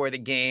trophy before the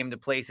game. The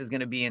place is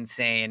going to be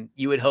insane.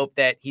 You would hope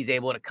that he's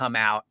able to come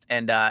out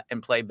and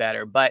play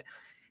better. But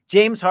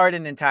James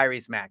Harden and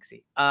Tyrese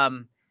Maxey.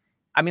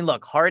 I mean,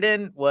 look,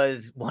 Harden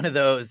was one of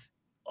those,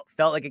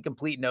 felt like a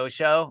complete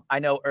no-show. I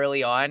know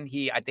early on,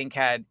 I think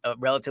had a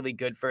relatively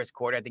good first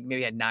quarter. I think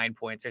maybe had 9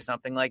 points or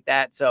something like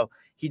that. So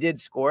he did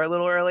score a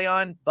little early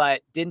on,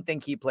 but didn't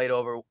think he played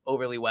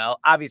overly well.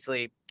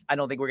 Obviously, I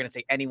don't think we're going to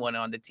say anyone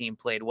on the team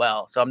played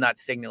well. So I'm not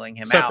signaling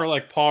him except out. For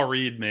like Paul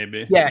Reed,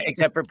 maybe. Yeah,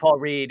 except for Paul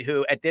Reed,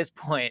 who at this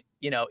point,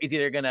 is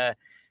either going to,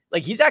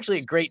 like, he's actually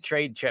a great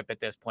trade chip at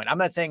this point. I'm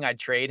not saying I'd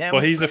trade him.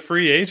 Well, he's a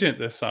free agent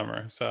this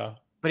summer, so.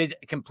 But is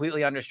it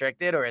completely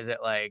unrestricted, or is it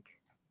like?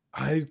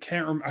 I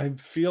can't remember. I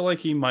feel like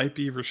he might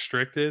be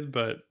restricted,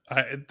 but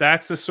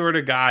that's the sort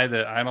of guy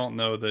that I don't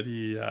know that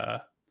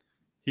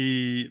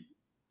you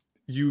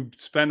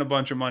spend a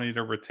bunch of money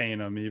to retain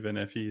him, even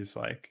if he's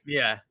like,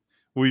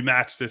 we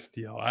match this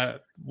deal.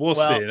 We'll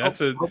see.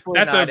 That's an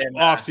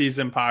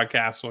off-season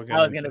podcast. We'll get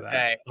I was going to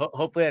say,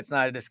 hopefully that's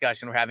not a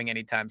discussion we're having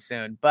anytime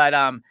soon. But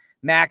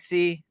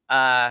Maxey,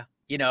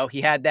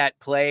 he had that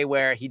play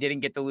where he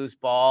didn't get the loose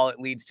ball. It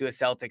leads to a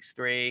Celtics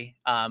 3,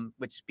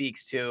 which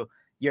speaks to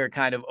your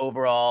kind of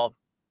overall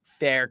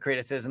fair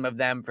criticism of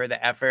them for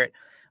the effort.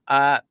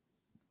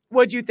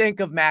 What'd you think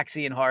of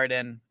Maxey and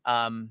Harden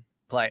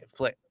play?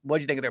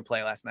 What'd you think of their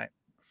play last night?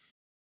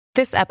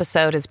 This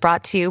episode is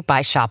brought to you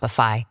by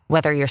Shopify.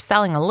 Whether you're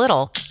selling a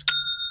little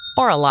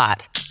or a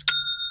lot,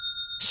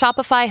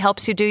 Shopify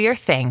helps you do your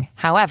thing,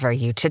 however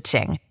you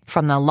cha-ching.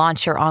 From the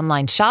launch your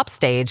online shop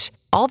stage,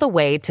 all the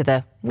way to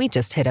the we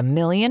just hit 1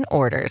 million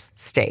orders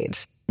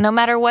stage. No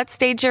matter what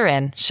stage you're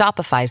in,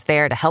 Shopify's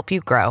there to help you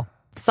grow.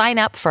 Sign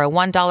up for a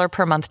 $1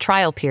 per month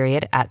trial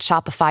period at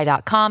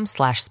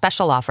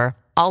shopify.com/special offer,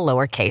 all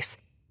lowercase.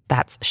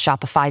 That's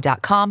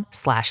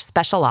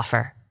shopify.com/special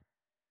offer.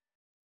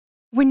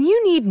 When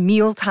you need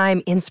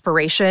mealtime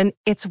inspiration,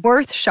 it's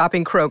worth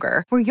shopping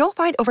Kroger, where you'll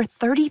find over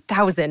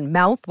 30,000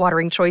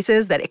 mouth-watering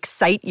choices that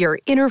excite your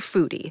inner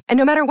foodie. And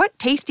no matter what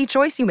tasty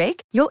choice you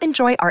make, you'll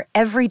enjoy our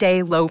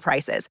everyday low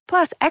prices,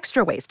 plus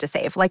extra ways to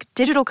save, like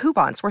digital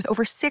coupons worth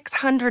over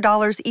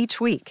 $600 each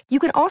week. You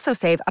can also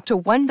save up to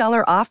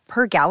 $1 off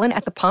per gallon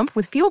at the pump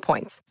with fuel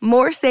points.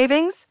 More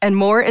savings and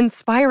more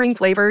inspiring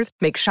flavors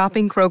make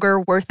shopping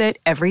Kroger worth it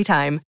every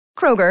time.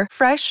 Kroger,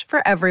 fresh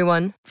for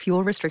everyone.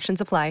 Fuel restrictions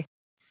apply.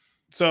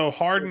 So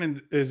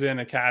Harden is in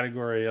a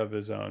category of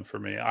his own for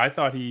me. I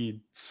thought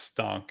he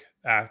stunk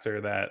after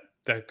that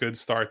good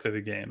start to the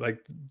game. Like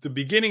the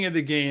beginning of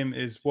the game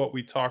is what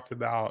we talked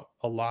about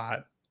a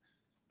lot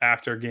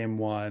after game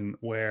 1,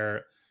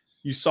 where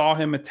you saw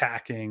him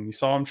attacking, you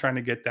saw him trying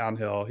to get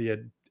downhill. He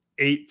had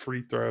 8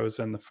 free throws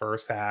in the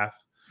first half.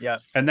 Yeah.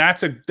 And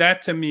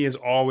that to me is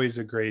always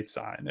a great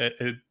sign.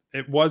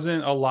 It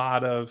wasn't a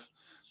lot of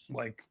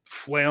like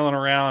flailing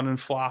around and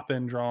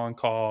flopping, drawing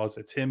calls.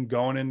 It's him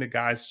going into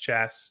guys'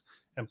 chests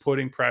and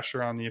putting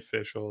pressure on the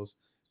officials.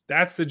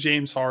 That's the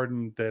James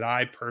Harden that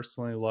I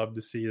personally love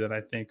to see, that I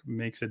think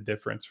makes a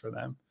difference for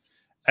them.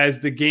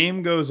 As the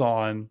game goes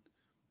on,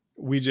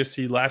 we just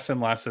see less and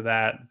less of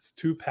that. It's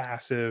too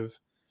passive.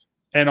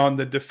 And on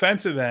the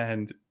defensive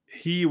end,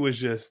 he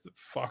was just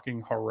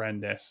fucking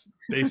horrendous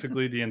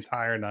basically the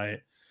entire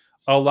night.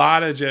 A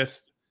lot of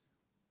just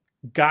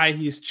guy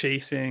he's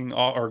chasing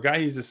or guy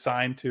he's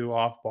assigned to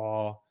off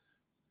ball,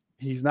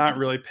 he's not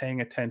really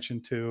paying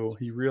attention to.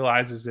 He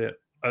realizes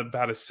it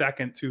about a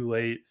second too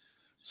late.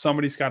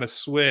 Somebody's got to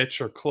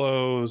switch or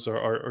close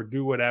or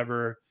do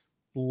whatever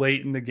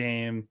late in the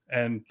game.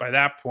 And by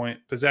that point,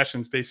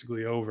 possession's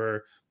basically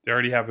over. They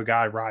already have a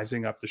guy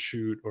rising up to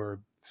shoot, or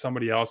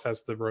somebody else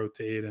has to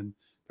rotate and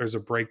there's a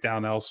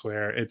breakdown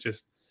elsewhere.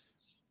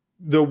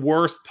 the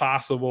worst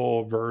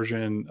possible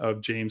version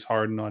of James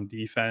Harden on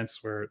defense,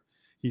 where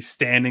he's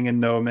standing in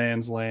no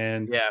man's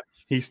land. Yeah.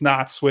 He's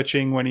not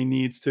switching when he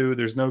needs to.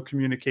 There's no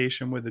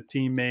communication with a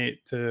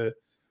teammate to,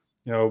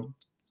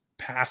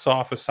 pass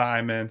off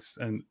assignments.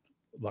 And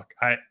look,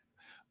 I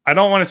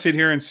don't want to sit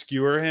here and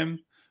skewer him.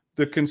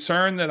 The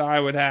concern that I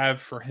would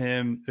have for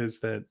him is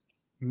that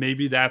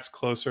maybe that's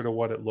closer to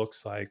what it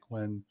looks like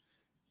when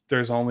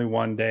there's only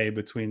one day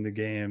between the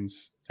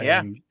games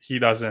and he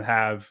doesn't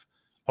have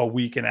a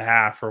week and a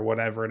half or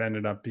whatever it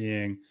ended up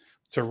being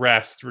to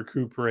rest,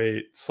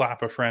 recuperate,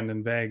 slap a friend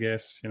in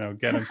Vegas,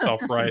 get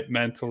himself right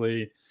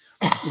mentally.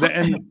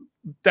 And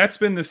that's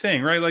been the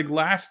thing, right? Like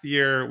last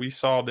year we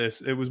saw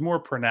this, it was more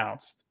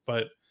pronounced,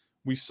 but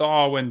we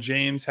saw when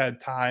James had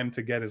time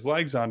to get his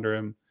legs under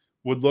him,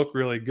 would look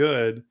really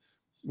good.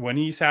 When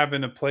he's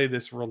having to play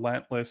this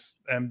relentless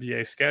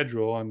NBA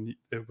schedule, and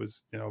it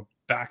was,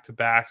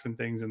 back-to-backs and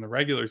things in the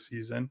regular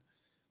season,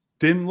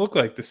 didn't look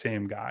like the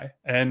same guy.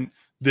 And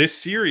this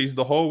series,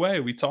 the whole way,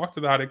 we talked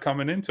about it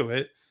coming into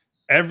it,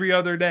 every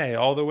other day,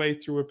 all the way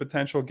through a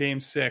potential game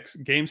 6.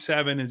 Game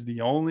 7 is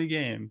the only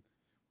game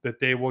that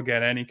they will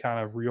get any kind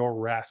of real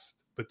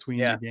rest between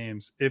the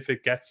games if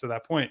it gets to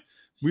that point.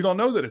 We don't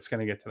know that it's going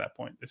to get to that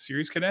point. The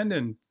series could end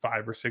in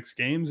 5 or 6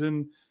 games,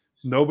 and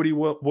nobody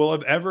will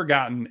have ever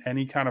gotten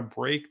any kind of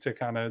break to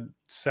kind of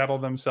settle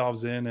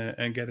themselves in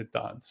and get it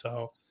done.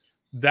 So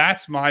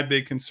that's my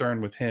big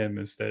concern with him,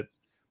 is that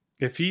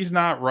if he's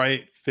not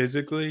right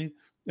physically,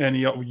 and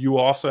you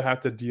also have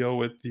to deal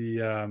with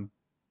the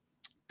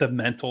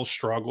mental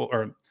struggle,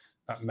 or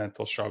not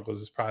mental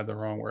struggles is probably the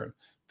wrong word,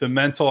 the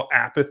mental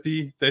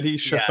apathy that he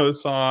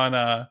shows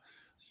on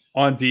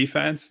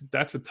defense,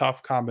 that's a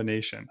tough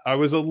combination. I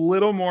was a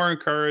little more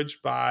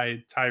encouraged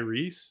by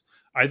Tyrese.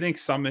 I think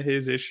some of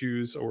his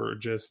issues were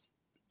just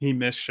he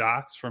missed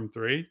shots from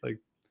 3. Like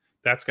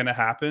that's going to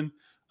happen.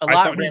 A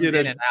lot rimmed in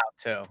and out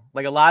too.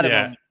 Like a lot of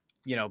them,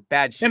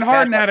 bad. And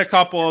Harden had a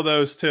couple of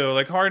those too.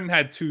 Like Harden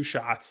had 2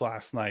 shots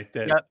last night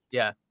that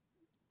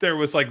there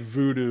was like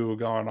voodoo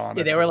going on.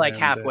 Yeah, they were like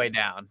halfway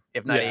down,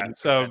 if not 80%.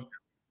 So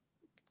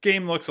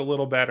game looks a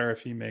little better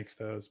if he makes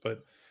those. But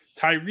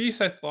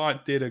Tyrese, I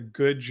thought, did a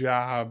good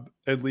job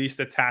at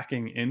least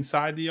attacking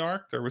inside the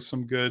arc. There was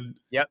some good,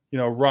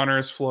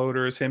 runners,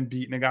 floaters, him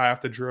beating a guy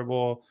off the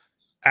dribble,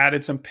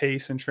 added some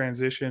pace and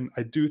transition.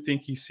 I do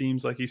think he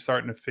seems like he's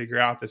starting to figure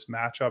out this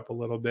matchup a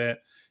little bit.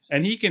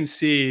 And he can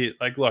see,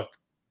 like, look,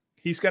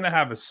 he's going to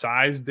have a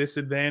size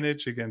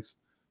disadvantage against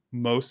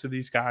most of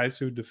these guys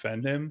who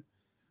defend him.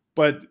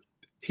 But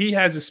he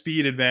has a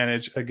speed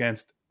advantage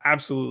against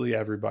absolutely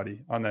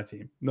everybody on that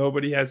team.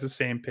 Nobody has the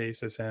same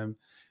pace as him.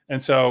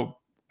 And so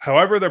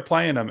however they're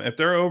playing him, if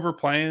they're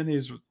overplaying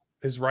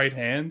his right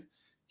hand,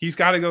 he's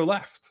got to go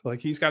left. Like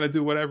he's got to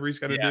do whatever he's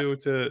got to do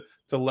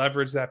to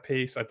leverage that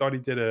pace. I thought he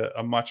did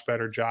a much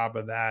better job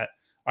of that.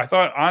 I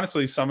thought,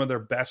 honestly, some of their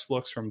best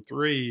looks from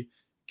 3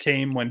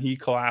 came when he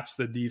collapsed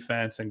the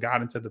defense and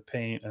got into the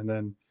paint and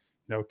then,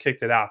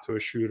 kicked it out to a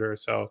shooter.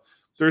 So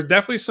there's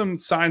definitely some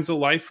signs of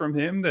life from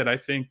him that I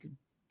think,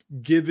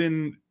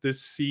 given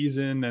this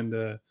season and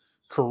the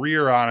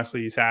career,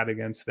 honestly, he's had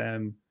against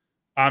them,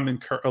 I'm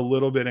a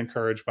little bit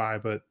encouraged by,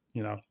 but,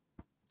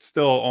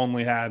 still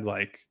only had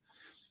like,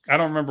 I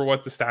don't remember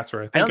what the stats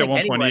were. I think at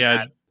one point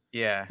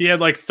he had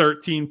like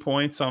 13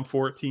 points on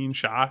 14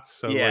 shots.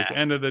 So like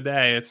end of the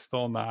day, it's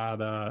still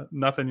not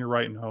nothing you're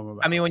writing home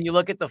about. I mean, when you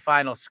look at the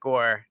final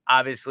score,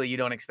 obviously you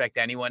don't expect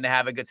anyone to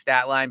have a good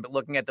stat line, but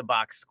looking at the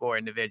box score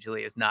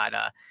individually is not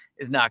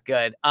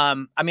good. I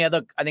mean,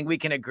 look, I think we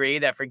can agree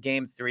that for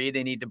game 3,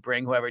 they need to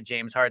bring whoever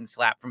James Harden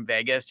slapped from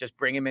Vegas, just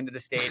bring him into the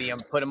stadium,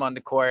 put him on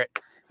the court.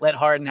 Let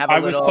Harden have I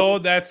was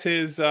told that's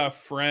his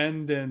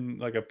friend and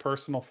like a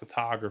personal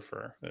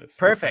photographer.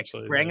 Perfect.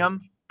 Bring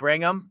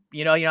him.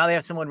 You know, they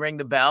have someone ring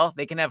the bell.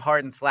 They can have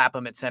Harden slap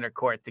him at center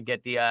court to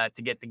get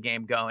the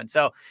game going.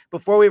 So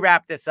before we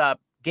wrap this up,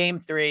 game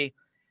 3,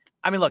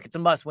 I mean, look, it's a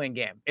must-win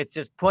game. It's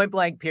just point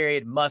blank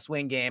period,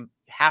 must-win game.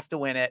 You have to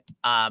win it.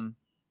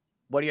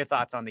 What are your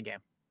thoughts on the game?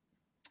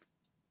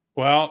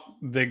 Well,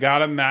 they got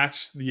to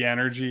match the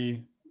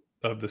energy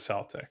of the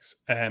Celtics,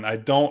 and I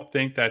don't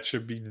think that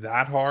should be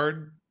that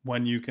hard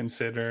when you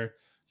consider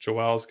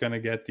Joel's going to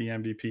get the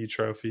MVP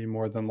trophy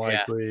more than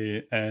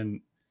likely,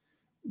 and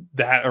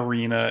that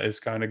arena is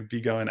going to be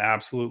going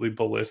absolutely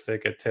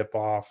ballistic at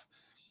tip-off.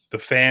 The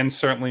fans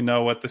certainly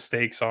know what the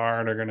stakes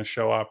are and are going to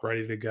show up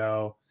ready to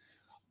go.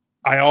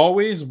 I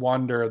always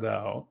wonder,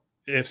 though,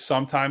 if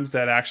sometimes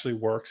that actually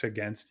works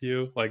against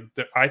you. Like,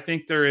 I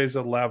think there is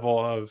a level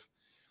of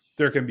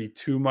there can be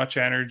too much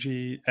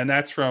energy, and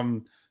that's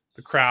from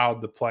the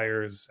crowd, the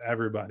players,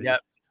 everybody,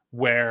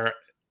 where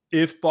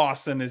if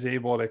Boston is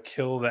able to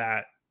kill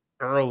that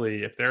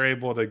early, if they're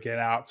able to get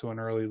out to an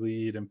early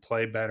lead and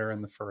play better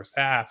in the first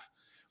half,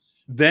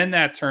 then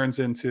that turns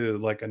into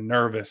like a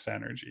nervous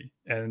energy.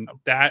 And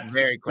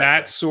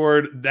that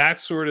sort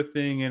of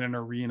thing in an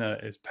arena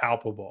is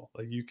palpable.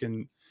 Like you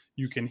can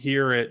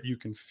hear it, you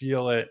can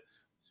feel it.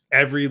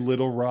 Every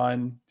little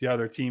run the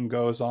other team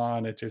goes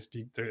on, it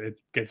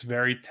gets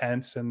very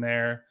tense in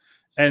there.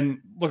 And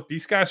look,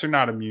 these guys are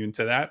not immune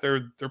to that.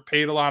 They're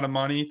paid a lot of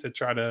money to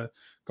try to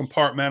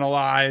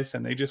compartmentalize,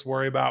 and they just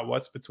worry about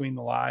what's between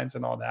the lines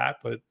and all that.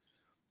 But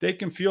they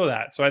can feel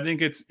that. So I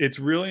think it's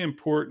really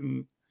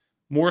important,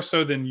 more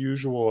so than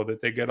usual,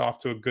 that they get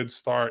off to a good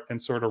start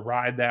and sort of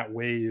ride that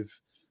wave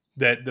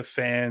that the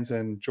fans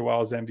and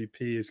Joel's MVP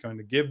is going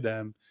to give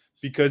them.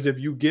 Because if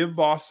you give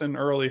Boston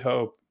early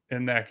hope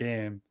in that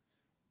game,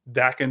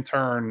 that can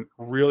turn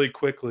really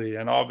quickly.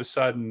 And all of a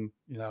sudden,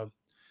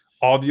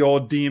 all the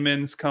old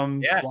demons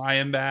come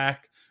flying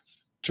back.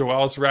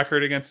 Joel's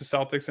record against the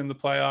Celtics in the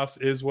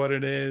playoffs is what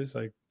it is.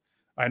 Like,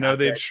 I know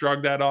they've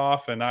shrugged that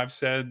off, and I've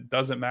said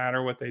doesn't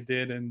matter what they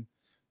did in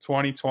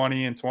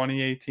 2020 and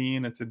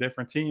 2018. It's a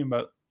different team.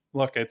 But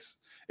look, it's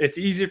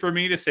easy for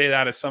me to say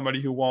that as somebody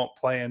who won't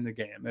play in the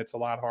game. It's a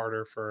lot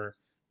harder for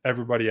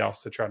everybody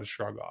else to try to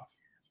shrug off.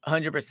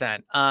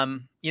 100%.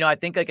 I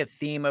think like a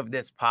theme of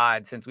this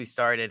pod since we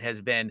started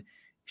has been,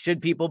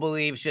 should people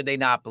believe? Should they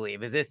not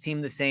believe? Is this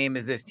team the same?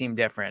 Is this team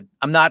different?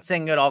 I'm not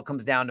saying it all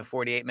comes down to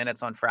 48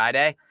 minutes on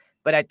Friday,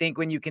 but I think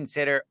when you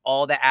consider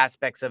all the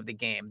aspects of the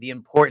game, the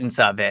importance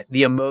of it,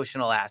 the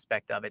emotional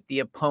aspect of it, the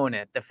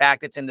opponent, the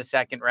fact it's in the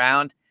second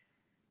round,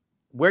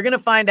 we're going to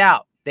find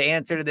out the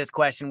answer to this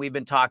question we've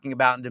been talking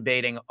about and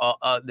debating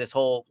this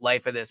whole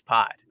life of this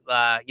pod.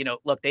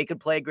 Look, they could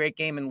play a great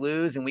game and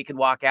lose, and we could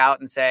walk out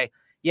and say,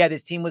 yeah,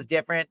 this team was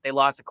different. They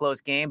lost a close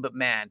game, but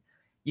man,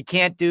 you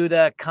can't do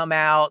the come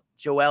out,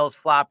 Joel's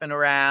flopping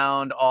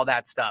around, all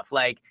that stuff.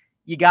 Like,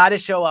 you got to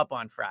show up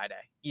on Friday.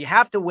 You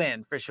have to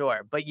win for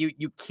sure, but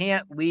you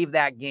can't leave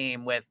that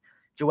game with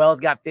Joel's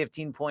got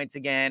 15 points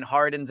again.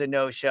 Harden's a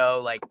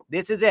no-show. Like,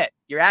 this is it.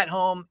 You're at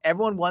home.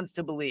 Everyone wants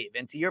to believe.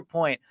 And to your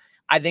point,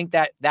 I think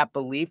that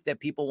belief that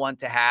people want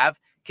to have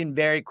can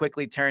very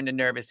quickly turn to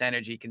nervous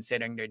energy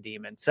considering their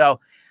demon.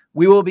 So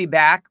we will be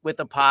back with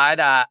a pod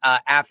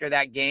after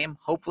that game,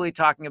 hopefully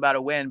talking about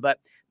a win. But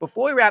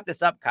before we wrap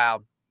this up,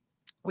 Kyle,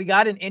 we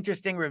got an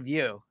interesting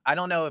review. I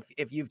don't know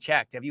if you've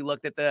checked. Have you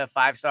looked at the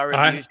 5-star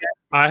reviews yet?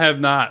 I have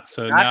not.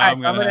 So now I'm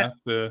going to have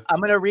to. I'm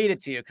going to read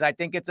it to you because I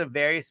think it's a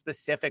very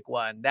specific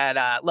one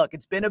that, look,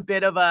 it's been a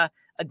bit of a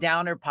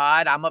downer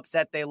pod. I'm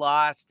upset they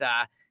lost.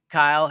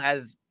 Kyle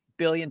has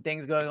billion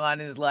things going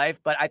on in his life,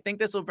 but I think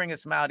this will bring a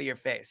smile to your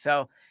face.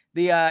 So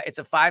it's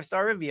a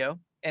 5-star review,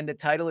 and the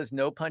title is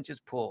No Punches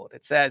Pulled.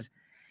 It says,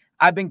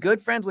 I've been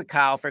good friends with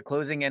Kyle for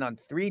closing in on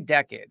 3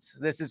 decades.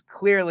 This is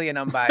clearly an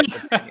unbiased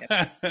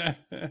opinion.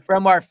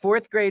 From our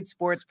 4th grade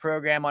sports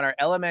program on our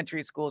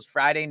elementary school's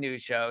Friday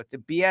news show to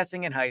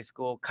BSing in high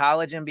school,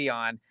 college, and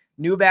beyond,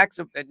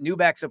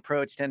 Newbeck's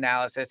approach to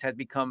analysis has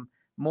become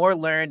more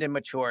learned and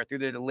mature. Through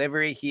the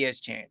delivery, he has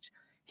changed.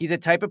 He's a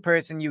type of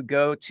person you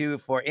go to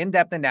for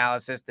in-depth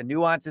analysis, the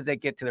nuances that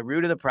get to the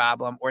root of the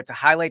problem, or to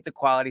highlight the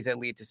qualities that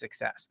lead to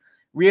success.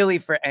 Really,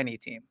 for any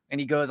team. And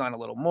he goes on a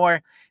little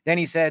more. Then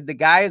he said, the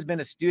guy has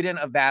been a student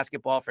of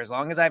basketball for as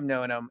long as I've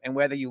known him. And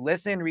whether you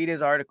listen, read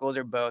his articles,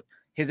 or both,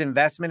 his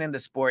investment in the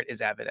sport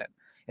is evident.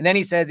 And then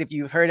he says, if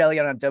you've heard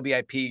Elliot on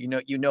WIP, you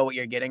know what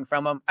you're getting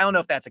from him. I don't know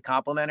if that's a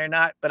compliment or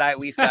not, but I at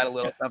least got a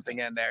little something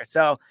in there.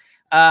 So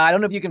I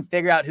don't know if you can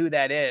figure out who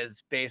that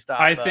is based off.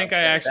 I think I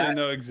actually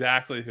know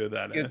exactly who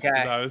that is. Okay.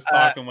 I was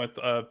talking with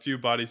a few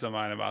buddies of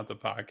mine about the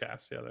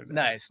podcast the other day.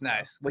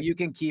 Nice. Well, you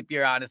can keep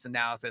your honest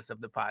analysis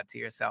of the pod to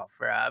yourself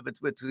for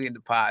between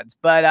the pods.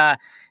 But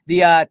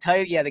the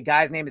title, the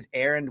guy's name is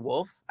Aaron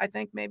Wolf, I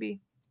think maybe.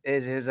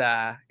 Is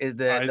the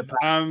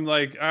I'm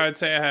like, I'd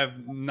say I have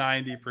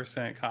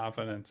 90%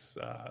 confidence.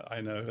 I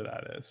know who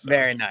that is. So.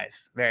 Very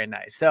nice.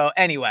 So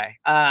anyway,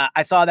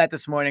 I saw that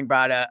this morning,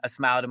 brought a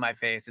smile to my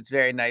face. It's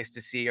very nice to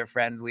see your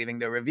friends leaving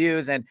their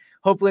reviews, and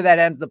hopefully that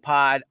ends the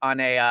pod on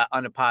a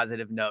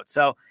positive note.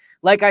 So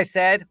like I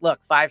said,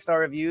 look, 5-star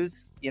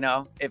reviews,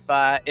 if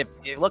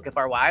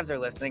our wives are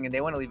listening and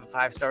they want to leave a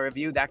 5-star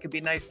review, that could be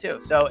nice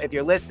too. So if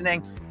you're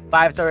listening,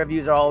 5-star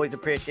reviews are always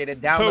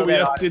appreciated.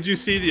 Did you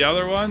see the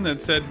other one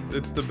that said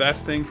it's the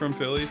best thing from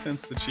Philly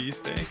since the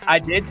cheesesteak? I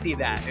did see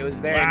that. It was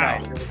very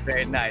nice. It was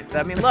very nice.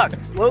 I mean, look,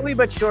 slowly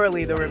but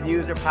surely the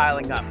reviews are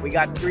piling up. We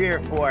got 3 or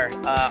 4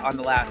 on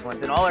the last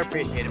ones, and all are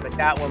appreciated. But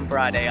that one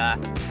brought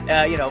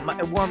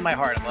it warmed my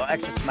heart, a little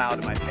extra smile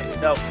to my face.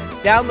 So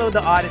download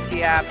the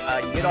Odyssey app.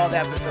 You get all the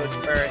episodes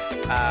first.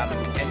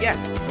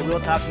 So we'll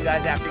talk to you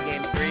guys after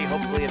Game 3.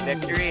 Hopefully a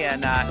victory,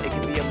 and it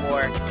can be a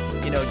more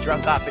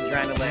drunk off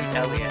adrenaline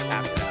Elliot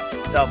after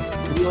that.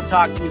 So we will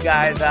talk to you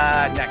guys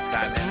next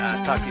time,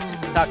 and talk to you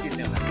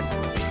soon.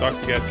 Talk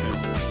to you guys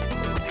soon.